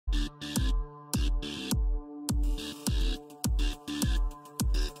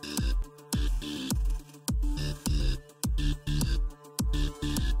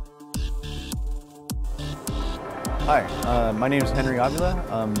Hi, my name is Henry Avila.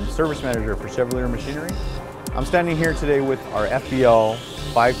 I'm Service Manager for Chevrolet Machinery. I'm standing here today with our FBL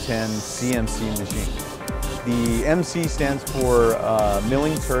 510 CNC machine. The MC stands for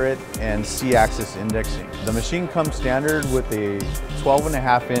milling turret and C-axis indexing. The machine comes standard with a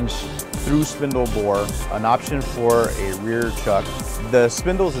 12.5-inch through spindle bore, an option for a rear chuck. The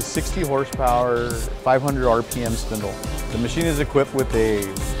spindle is a 60 horsepower, 500 RPM spindle. The machine is equipped with a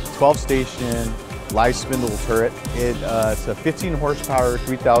 12-station live spindle turret. It's a 15 horsepower,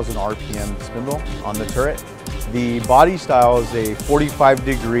 3000 RPM spindle on the turret. The body style is a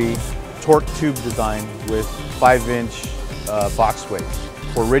 45-degree torque tube design with 5-inch box weights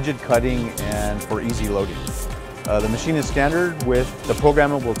for rigid cutting and for easy loading. The machine is standard with the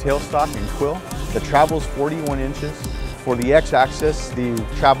programmable tailstock and quill. The travel is 41 inches. For the X-axis, the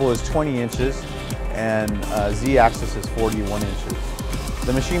travel is 20 inches and Z-axis is 41 inches.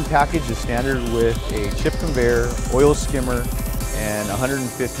 The machine package is standard with a chip conveyor, oil skimmer, and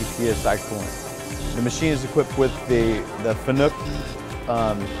 150 psi coolant. The machine is equipped with the FNUC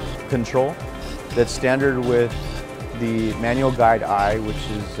control that's standard with the manual guide I, which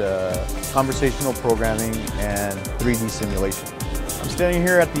is conversational programming and 3D simulation. I'm standing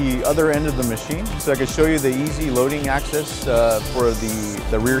here at the other end of the machine so I can show you the easy loading access for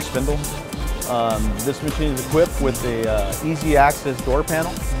the rear spindle. This machine is equipped with a easy access door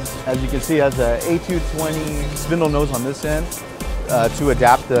panel. As you can see, it has a A220 spindle nose on this end to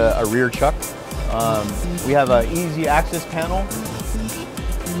adapt a rear chuck. We have an easy access panel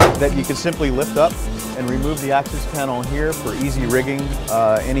that you can simply lift up and remove the access panel here for easy rigging,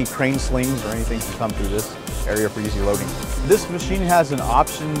 any crane slings or anything to come through this area for easy loading. This machine has an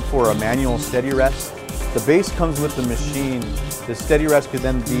option for a manual steady rest. The base comes with the machine. The steady rest could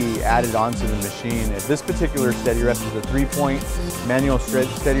then be added onto the machine. This particular steady rest is a 3-point manual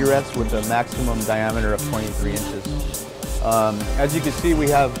steady rest with a maximum diameter of 23 inches. As you can see, we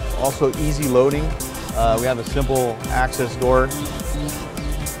have also easy loading. We have a simple access door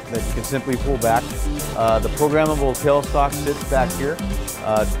that you can simply pull back. The programmable tailstock sits back here.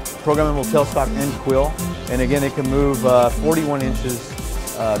 Programmable tailstock and quill. And again, it can move 41 inches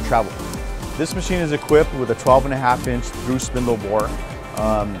travel. This machine is equipped with a 12.5-inch through spindle bore.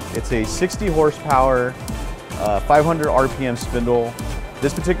 It's a 60 horsepower, 500 RPM spindle.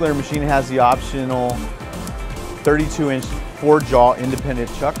 This particular machine has the optional 32-inch 4-jaw independent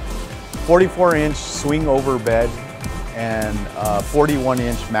chuck, 44-inch swing over bed, and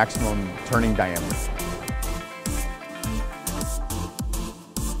 41-inch maximum turning diameter.